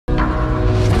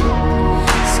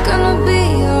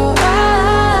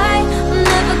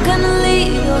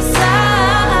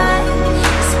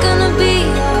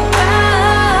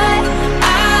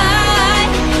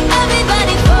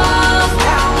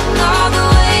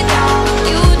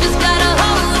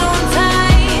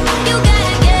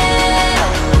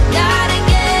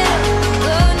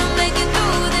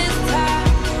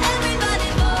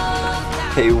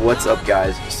What's up,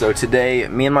 guys? So today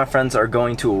me and my friends are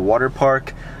going to a water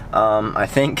park. I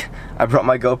think I brought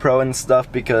my GoPro and stuff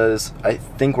because I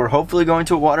think we're hopefully going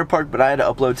to a water park, but I had to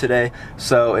upload today,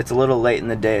 so it's a little late in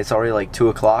the day. It's already like 2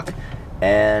 o'clock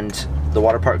and the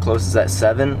water park closes at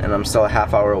 7 and I'm still a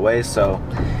half hour away, so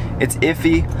it's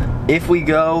iffy. If we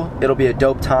go, it'll be a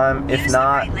dope time. If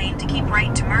not, right lane to keep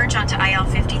right to merge onto IL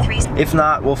 53. If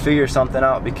not, we'll figure something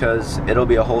out because it'll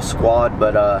be a whole squad,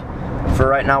 but for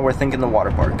right now we're thinking the water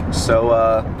park. So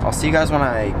I'll see you guys when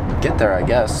I get there, I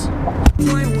guess.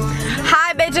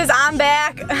 Hi bitches, I'm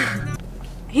back.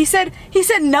 He said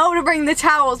no to bring the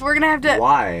towels. We're gonna have to.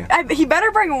 Why? He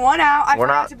better bring one out. We're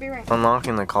not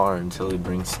unlocking the car until he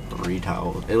brings 3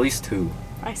 towels, at least 2.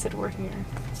 I said we're here.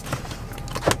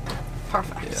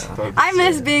 Perfect. Yeah. I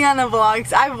miss being on the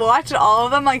vlogs. I've watched all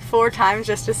of them like 4 times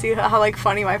just to see how like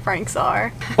funny my pranks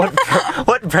are. What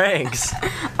pranks?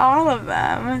 All of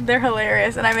them. They're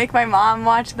hilarious, and I make my mom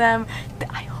watch them.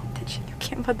 I hope that you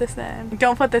can't put this in.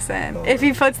 Don't put this in. If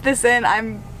he puts this in,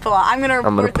 I'm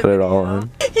gonna put it all in.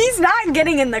 He's not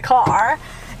getting in the car.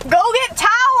 Go get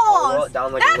towels. That's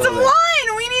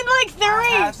one. We need like 3.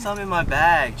 I have some in my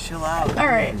bag. Chill out. All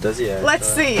right. Does he? Let's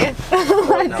see.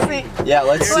 Let's see. Yeah,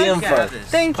 let's see him first.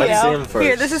 Thank you. Let's see him first.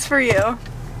 Here, this is for you.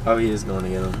 Oh, he is going to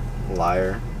get him.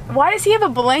 Liar. Why does he have a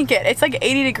blanket? It's like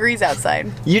 80 degrees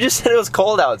outside. You just said it was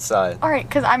cold outside. All right,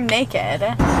 because I'm naked.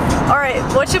 All right,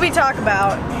 what should we talk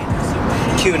about?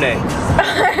 Q&A.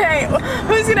 Alright,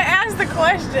 who's gonna ask the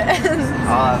questions?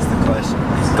 I'll ask the question.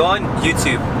 Go on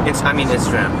YouTube.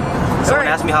 Instagram. Someone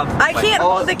asked me how. I can't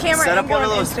hold the camera. Set up and go one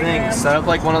of on those Instagram. things. Set up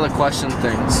like one of the question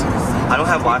things. I don't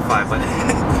have Wi-Fi, but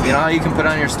you know how you can put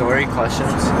on your story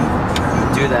questions?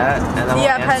 Do that, and then we'll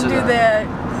answer do them. that. I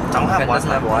don't have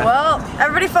Wi-Fi. Well,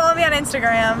 everybody follow me on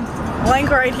Instagram. Link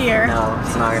right here. No,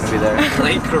 it's not gonna be there.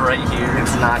 Link right here.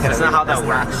 It's not gonna. That's not how that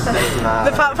works. It's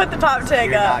not. Put the pop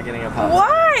tag You're up. not getting a pop.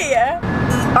 Why?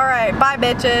 All right, bye,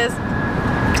 bitches.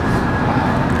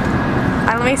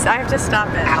 I have to stop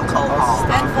it. Alcohol.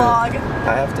 End vlog.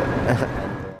 I have to.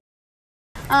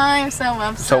 I'm so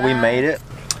upset. So we made it.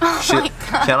 Oh my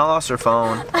God. Kianna lost her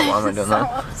phone. Why am I doing that?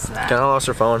 Upset. Kianna lost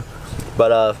her phone.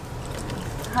 But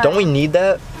don't we need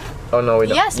that? Oh no, we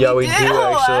don't. Yes, yeah, we do do.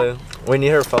 actually. We need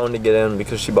her phone to get in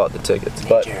because she bought the tickets.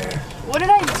 But what did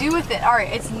I do with it? All right,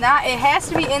 it's not. It has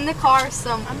to be in the car.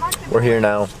 So I'm not gonna. we're here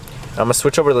now. I'm gonna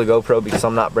switch over to the GoPro because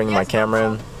I'm not bringing my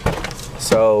camera in.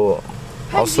 So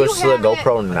I'll switch to the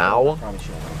GoPro now.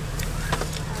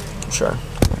 Sure.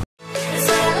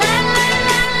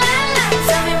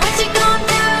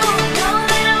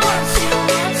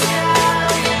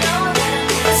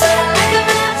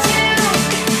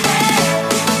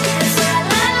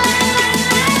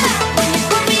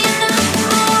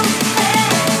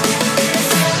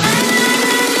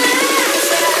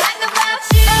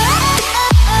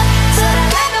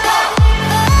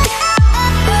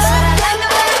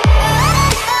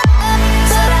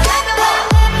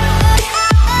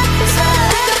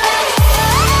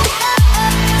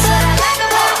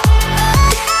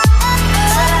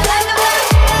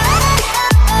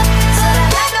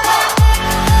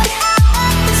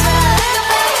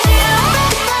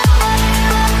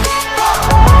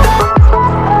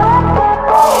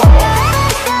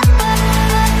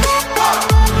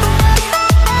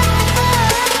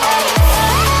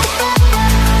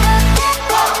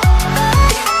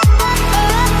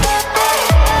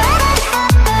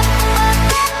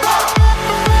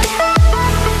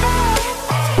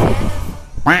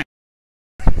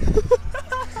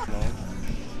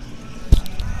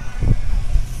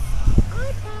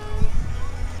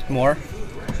 More?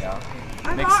 Yeah.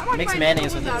 Mix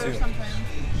mayonnaise with it too.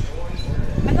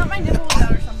 I thought my nipple was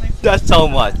out or something. That's so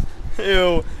much.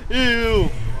 Ew. Ew.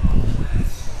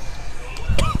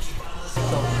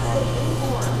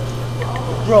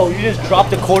 Bro, you just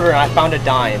dropped a quarter and I found a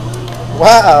dime.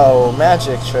 Wow,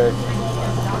 magic trick.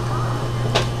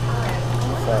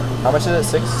 How much is it?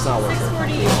 6? It's not worth it.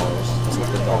 It's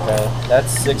worth it. Okay,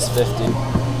 that's $6.50.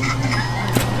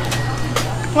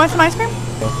 Want some ice cream?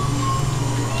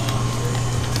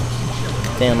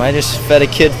 Damn, I just fed a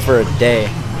kid for a day. I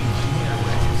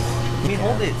mean,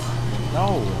 hold it.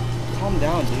 No. Calm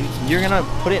down, dude. You're gonna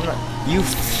put it in a... You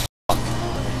fuck.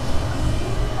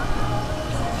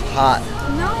 Hot.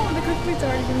 No, the cookie's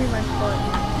already giving me my foot.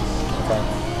 Okay.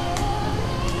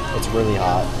 It's really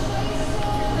hot.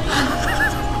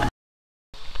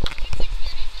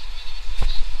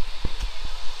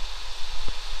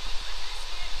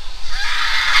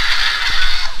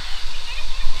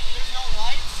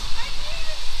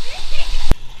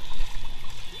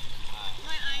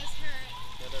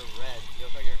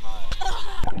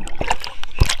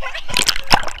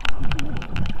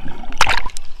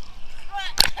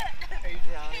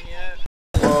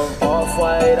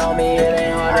 weight on me, it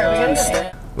ain't hard to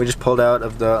understand. We just pulled out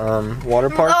of the water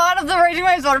park. Oh, out of the Raging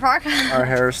Waves water park. Our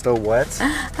hair is still wet.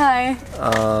 Hi.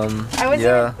 I was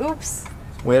yeah. Oops.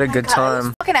 We had a good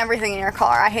time. Fucking everything in your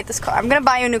car. I hate this car. I'm gonna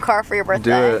buy you a new car for your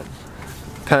birthday. Do it.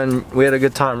 Pen, we had a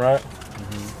good time, right?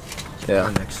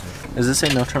 Yeah. Does it say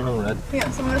no terminal red?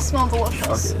 Yes, I'm gonna smell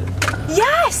delicious. Fuck it.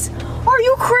 Yes! Are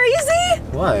you crazy?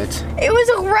 What? It was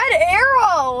a red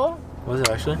arrow. Was it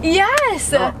actually?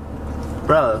 Yes. No.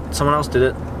 Bro, someone else did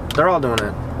it. They're all doing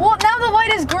it. Well, now the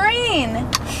light is green.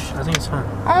 I think it's fine.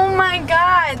 Oh my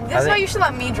god. This is why you should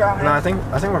let me drive. No, I think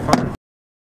we're fine.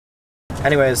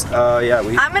 Anyways, yeah,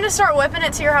 I'm gonna start whipping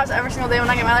it to your house every single day when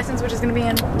I get my license, which is gonna be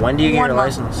in When do you get your 1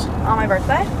 month. license? On my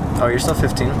birthday. Oh, you're still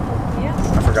 15?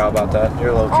 Yes. I forgot about that.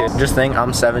 You're a little kid. Oh. Just think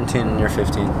I'm 17 and you're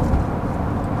 15.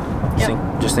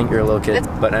 Just think you're a little kid.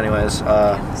 But anyways,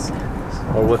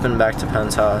 we're whipping back to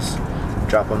Penn's house,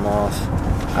 drop him off.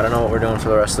 I don't know what we're doing for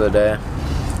the rest of the day.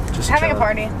 Just having a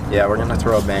chilling. party. Yeah, we're gonna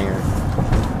throw a banger.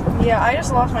 Yeah, I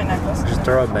just lost my necklace. Just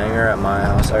throw a banger at my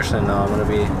house. Actually, no, I'm gonna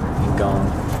be gone.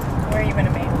 Where are you gonna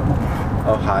be?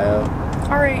 Ohio.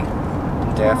 Alright.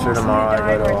 Day after tomorrow, I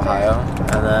go to Ohio,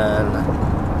 and then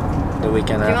the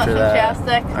weekend after that,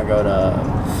 chapstick? I go to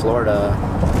Florida.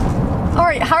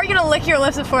 Alright, how are you gonna lick your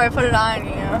lips before I put it on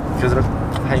you? Because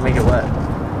how do you make it wet?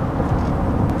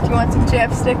 Do you want some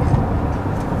chapstick?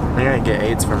 I'm gonna get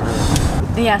AIDS from her.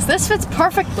 Yes, this fits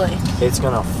perfectly. It's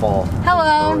gonna fall.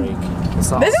 Hello. Break. It's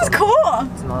not This is cool.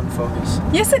 It's not in focus.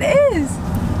 Yes, it is.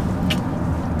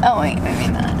 Oh wait, maybe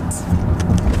not.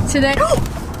 Today.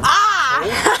 Ah!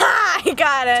 I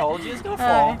got it. Told you it's gonna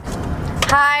fall.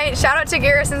 Hi, shout out to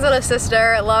Garrison's little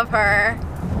sister. Love her.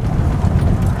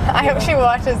 I hope she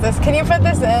watches this. Can you put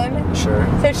this in? Sure.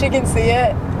 So she can see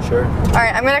it? Sure.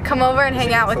 Alright, I'm gonna come over and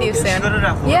hang out with you soon.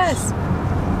 Yes.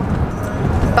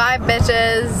 Bye,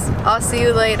 bitches. I'll see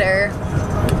you later.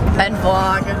 Pen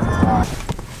vlog.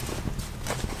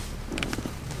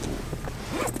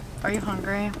 Are you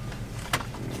hungry?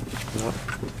 No,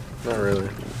 not really.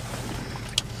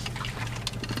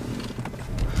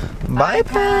 Bye,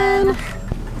 Pen.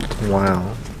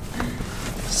 Wow.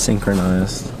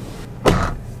 Synchronized.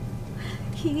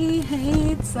 He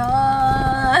hates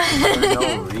us. For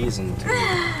no reason to.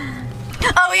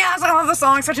 Oh yeah, so I love the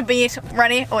song, such a beat.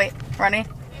 Ready? Oh wait, ready?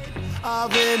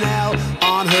 Oven out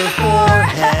on her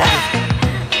forehead.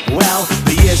 Well,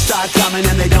 the years start coming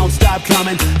and they don't stop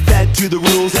coming. Fed to the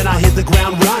rules and I hit the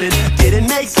ground running. Didn't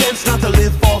make sense not to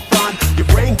live for fun. Your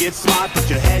brain gets smart but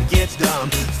your head gets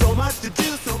dumb. So much to do,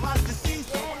 so much to see.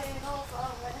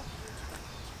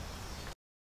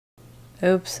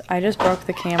 Oops, I just broke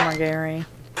the camera, Gary.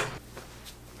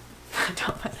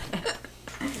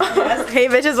 Hey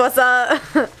bitches, what's up?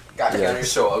 God, Kianna, you're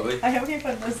so ugly. I hope you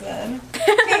put this in.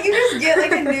 Can't you just get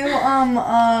like a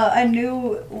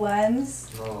new lens?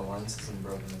 No, the lens isn't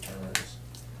broken. The camera is.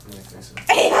 Let me fix it.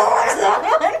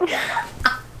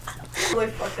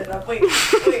 Really fucked it up. Wait.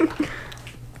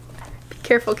 Be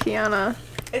careful, Kianna.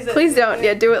 Please don't.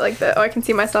 Yeah, do it like that. Oh, I can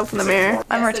see myself in the mirror.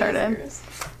 I'm retarded.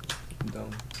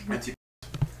 Dumb.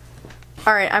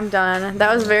 Alright, I'm done.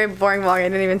 That was a very boring vlog. I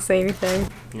didn't even say anything.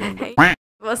 Hey,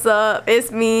 what's up?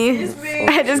 It's me. It's me.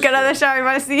 I just got out of the shower. You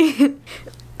want to see?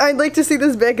 I'd like to see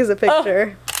this back as a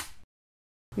picture. Oh.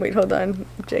 Wait, hold on.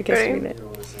 Jake has to read it.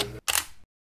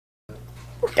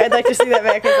 I'd like to see that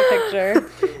back as a picture.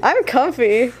 I'm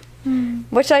comfy.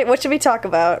 What should we talk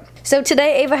about? So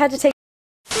today Ava had to take.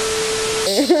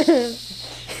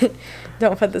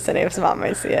 Don't put this in. Ava's mom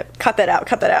might see it. Cut that out.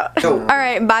 Cut that out. All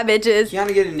right, bye, bitches.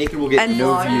 Kianna getting naked will get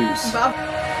no views.